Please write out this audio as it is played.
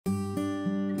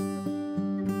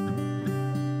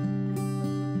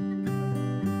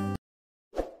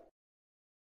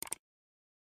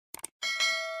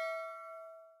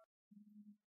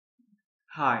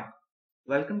Hi,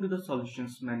 welcome to the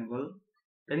Solutions Manual.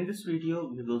 In this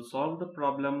video, we will solve the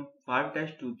problem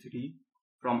 5-23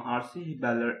 from R.C.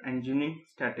 Hibbeler Engineering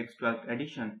Statics 12th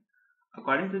edition.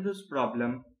 According to this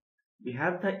problem, we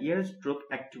have the airstroke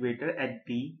actuator at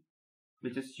B,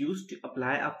 which is used to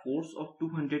apply a force of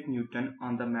 200 Newton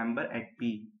on the member at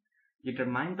B.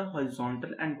 Determine the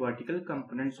horizontal and vertical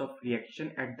components of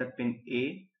reaction at the pin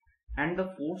A and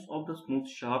the force of the smooth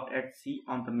shaft at C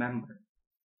on the member.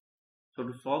 So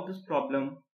to solve this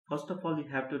problem, first of all we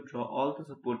have to draw all the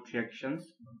support reactions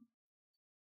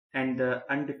and the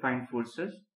unmarked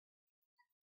forces.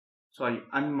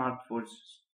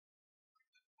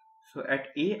 So at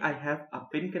A I have a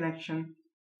pin connection,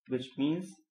 which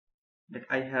means that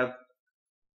I have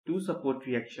two support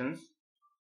reactions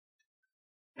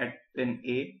at pin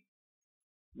A,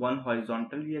 one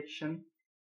horizontal reaction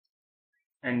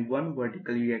and one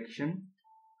vertical reaction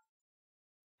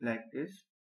like this.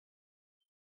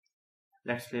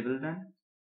 Let's label them.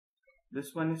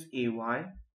 This one is AY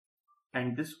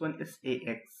and this one is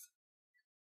AX.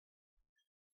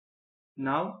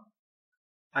 Now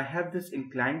I have this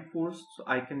inclined force, so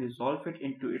I can resolve it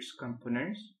into its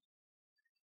components.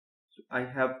 So I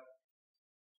have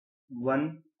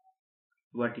one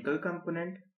vertical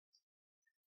component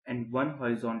and one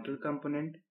horizontal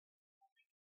component.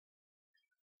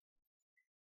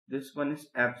 This one is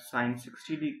F sine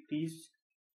 60 degrees.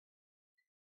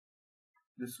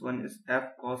 This one is F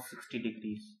cos 60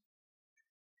 degrees.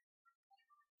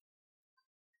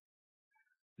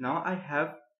 Now I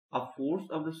have a force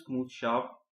of the smooth shaft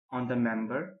on the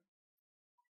member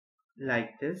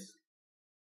like this.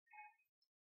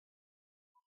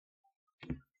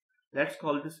 Let's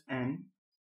call this N.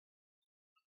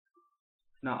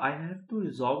 Now I have to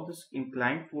resolve this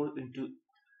inclined force into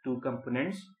two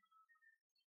components.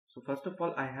 So first of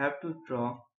all, I have to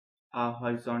draw a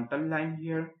horizontal line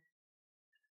here.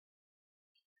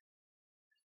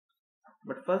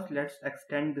 But first let's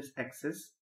extend this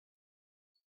axis.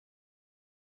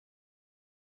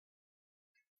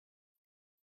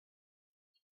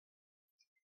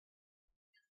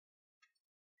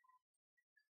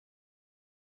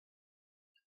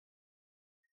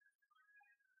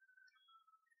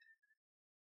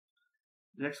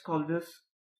 Let's call this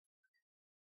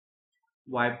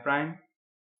Y prime.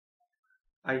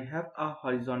 I have a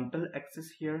horizontal axis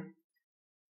here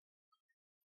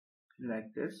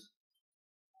like this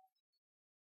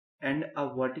and a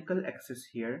vertical axis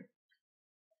here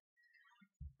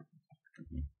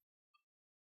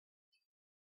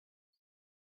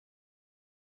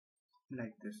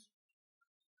like this.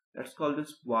 Let's call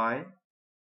this Y.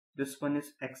 This one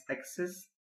is X axis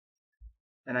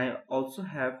and I also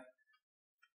have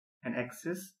an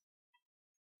axis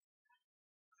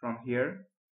from here.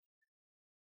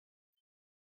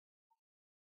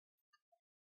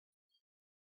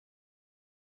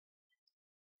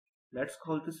 Let's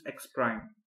call this X prime.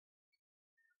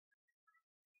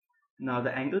 Now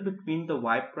the angle between the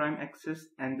Y prime axis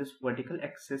and this vertical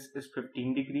axis is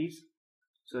 15 degrees.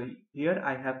 So here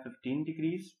I have 15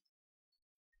 degrees.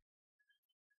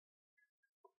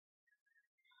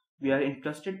 We are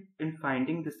interested in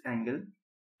finding this angle.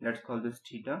 Let's call this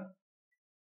theta.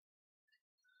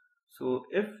 So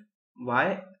if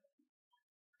Y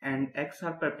and X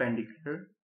are perpendicular,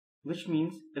 which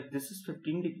means if this is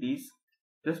 15 degrees,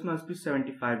 this must be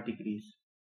 75 degrees.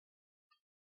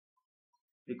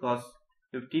 Because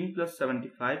 15 plus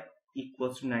 75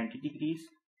 equals to 90 degrees.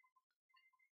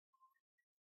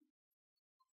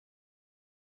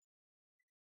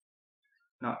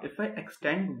 Now if I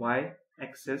extend Y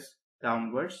axis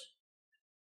downwards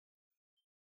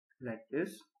like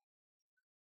this,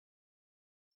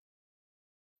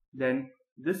 then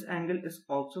this angle is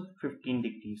also 15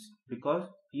 degrees because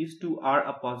these two are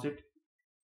opposite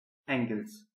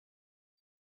angles.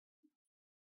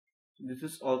 This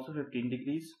is also 15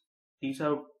 degrees. These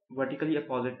are vertically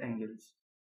opposite angles.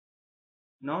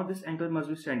 Now this angle must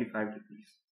be 75 degrees.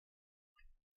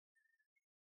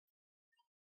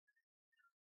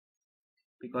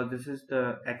 Because this is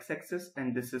the x-axis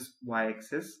and this is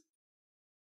y-axis.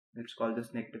 Let's call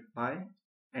this negative y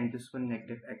and this one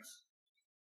negative x.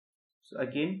 So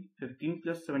again 15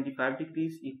 plus 75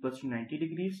 degrees equals to 90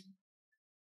 degrees.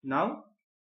 Now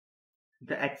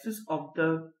the axis of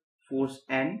the force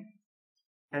N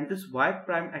and this y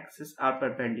prime axis are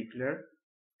perpendicular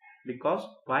because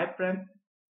y prime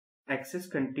axis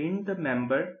contains the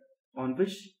member on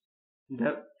which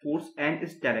the force N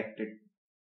is directed,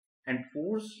 and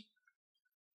force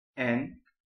N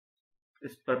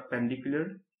is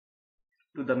perpendicular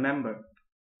to the member.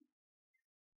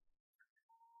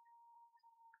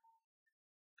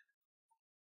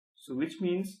 So which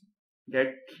means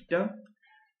that theta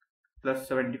plus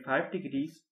 75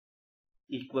 degrees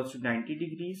equals to 90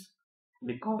 degrees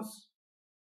because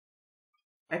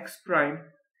x prime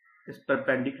is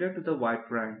perpendicular to the y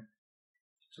prime.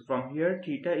 So from here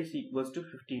theta is equals to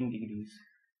 15 degrees.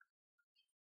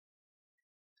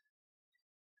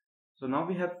 So now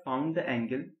we have found the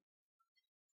angle.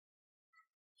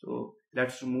 So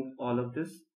let's remove all of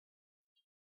this.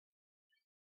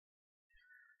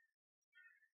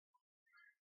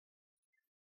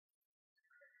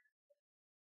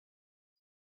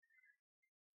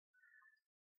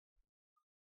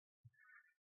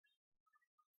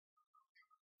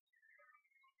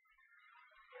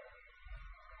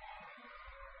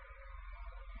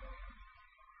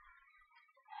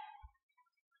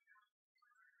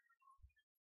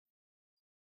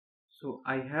 So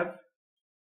I have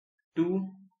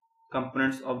two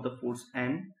components of the force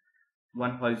N,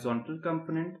 one horizontal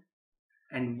component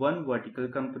and one vertical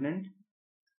component,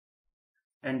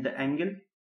 and the angle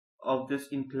of this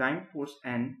inclined force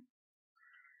N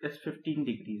is 15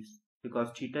 degrees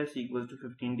because theta is equal to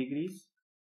 15 degrees.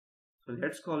 So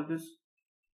let's call this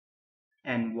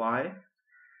Ny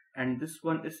and this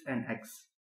one is Nx.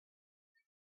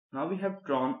 Now we have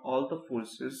drawn all the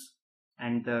forces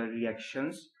and the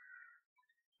reactions.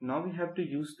 Now we have to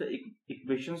use the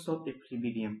equations of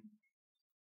equilibrium.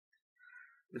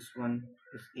 This one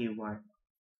is Ay.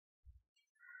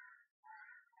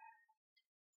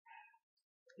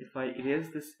 If I erase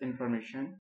this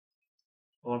information,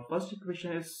 our first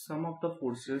equation is sum of the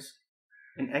forces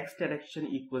in x direction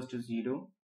equals to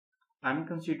 0. I am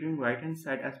considering right hand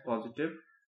side as positive.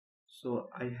 So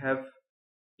I have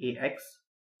Ax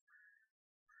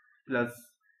plus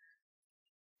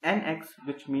Nx,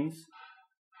 which means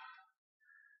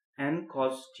N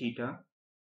cos theta,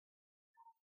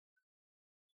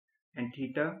 and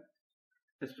theta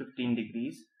is 15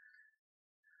 degrees,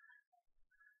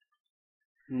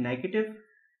 negative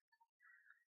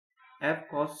F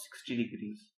cos 60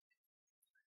 degrees,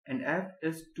 and F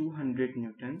is 200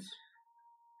 newtons.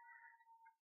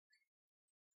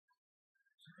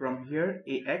 So from here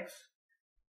Ax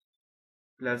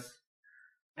plus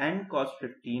N cos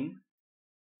 15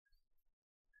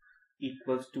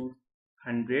 equals to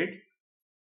 100.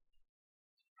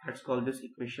 Let's call this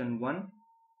equation 1.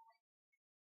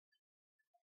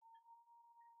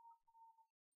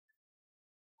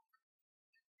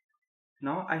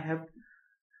 Now I have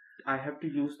to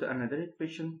use the another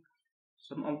equation.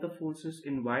 Sum of the forces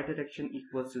in y direction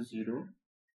equals to 0.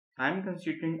 I am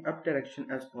considering up direction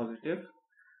as positive.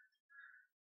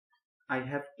 I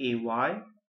have Ay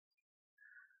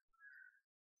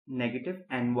negative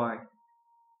Ny,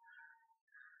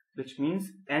 which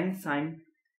means N sine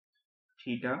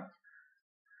theta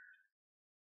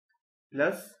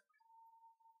plus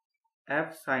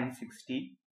F sine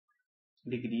 60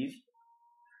 degrees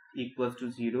equals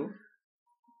to 0.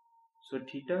 So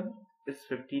theta is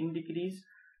 15 degrees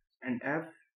and F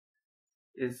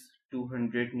is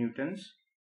 200 newtons.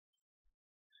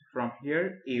 From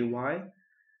here Ay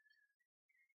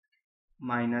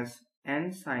minus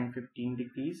N sine 15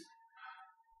 degrees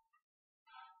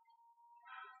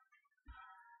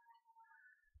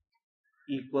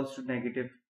equals to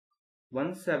negative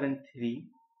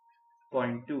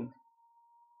 173.2.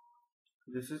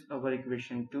 This is our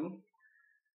equation 2.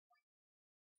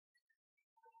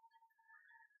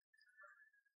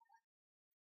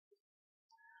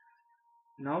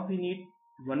 Now we need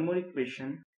one more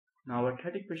equation. Now our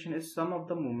third equation is sum of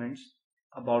the moments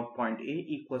about point A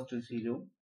equals to 0.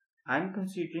 I am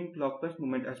considering clockwise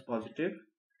movement as positive.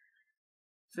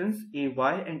 Since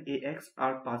Ay and Ax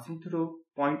are passing through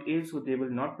point A, so they will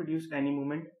not produce any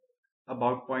movement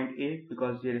about point A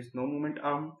because there is no moment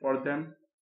arm for them.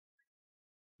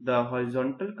 The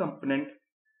horizontal component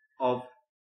of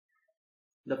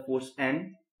the force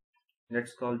N,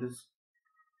 let's call this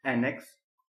Nx.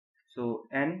 So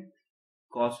N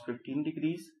cos 15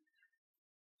 degrees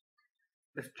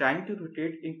is trying to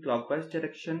rotate in clockwise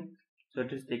direction, so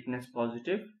it is taken as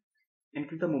positive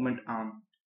into the moment arm.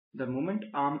 The moment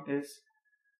arm is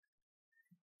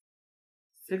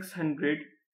 600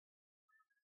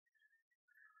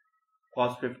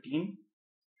 cos 15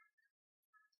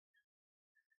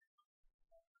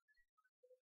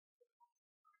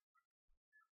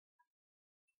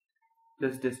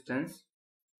 this distance.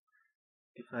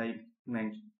 If I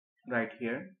meant right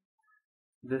here,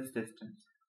 this distance,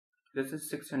 this is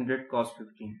 600 cos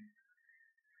 15.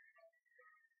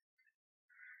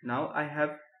 Now I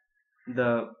have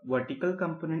the vertical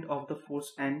component of the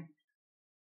force N.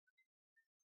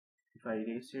 If I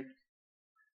erase it,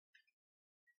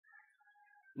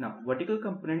 Now vertical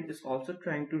component is also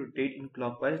trying to rotate in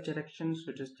clockwise direction,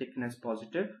 so it is taken as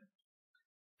positive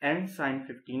n sine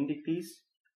 15 degrees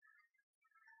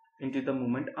into the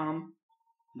moment arm.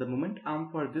 The moment arm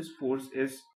for this force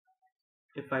is,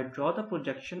 if I draw the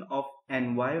projection of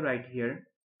ny right here,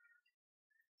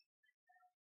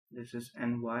 this is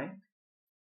ny,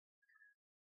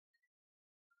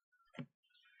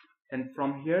 and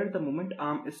from here the moment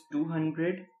arm is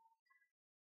 200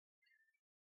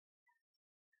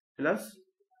 plus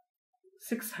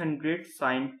 600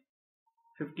 sine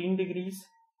 15 degrees,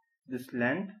 this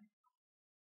length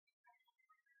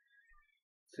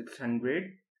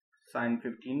 600 sine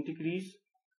 15 degrees.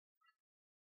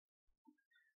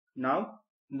 Now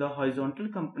the horizontal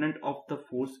component of the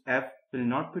force F will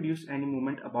not produce any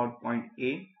moment about point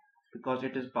A because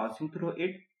it is passing through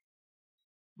it,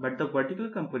 but the vertical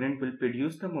component will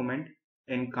produce the moment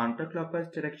in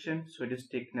counterclockwise direction, so it is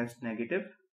taken as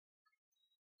negative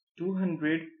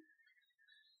 200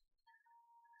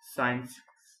 sine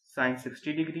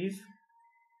 60 degrees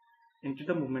into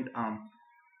the moment arm.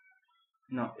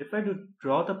 Now if I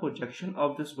draw the projection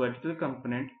of this vertical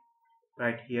component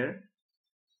right here,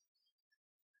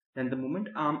 then the moment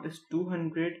arm is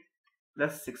 200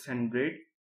 plus 600,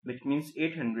 which means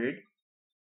 800,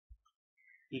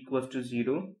 equals to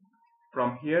 0.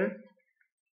 From here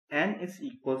n is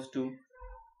equals to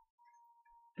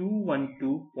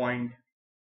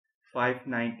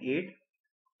 212.598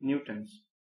 newtons.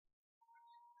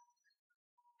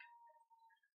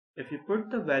 If you put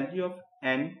the value of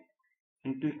n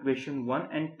into equation 1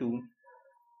 and 2,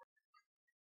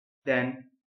 then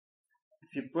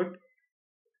if you put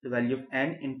the value of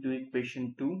n into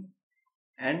equation 2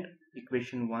 and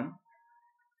equation 1,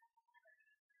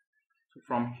 so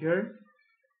from here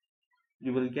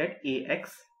you will get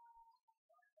Ax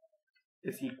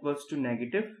is equals to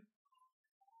negative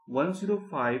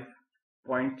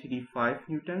 105.35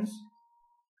 newtons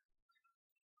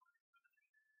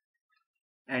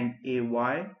and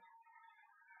Ay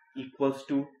equals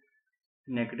to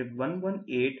negative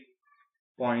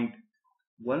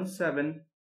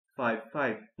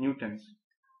 118.1755 newtons.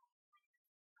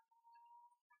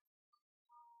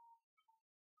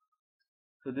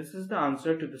 So this is the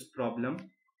answer to this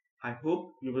problem. I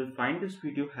hope you will find this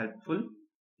video helpful.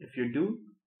 If you do,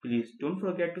 please don't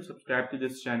forget to subscribe to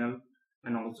this channel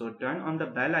and also turn on the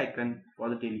bell icon for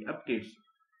the daily updates.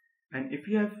 And if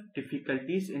you have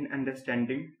difficulties in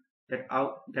understanding that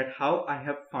how I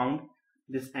have found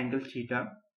this angle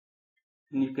theta,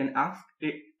 then you can ask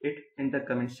it in the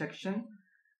comment section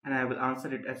and I will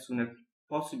answer it as soon as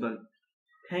possible.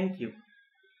 Thank you.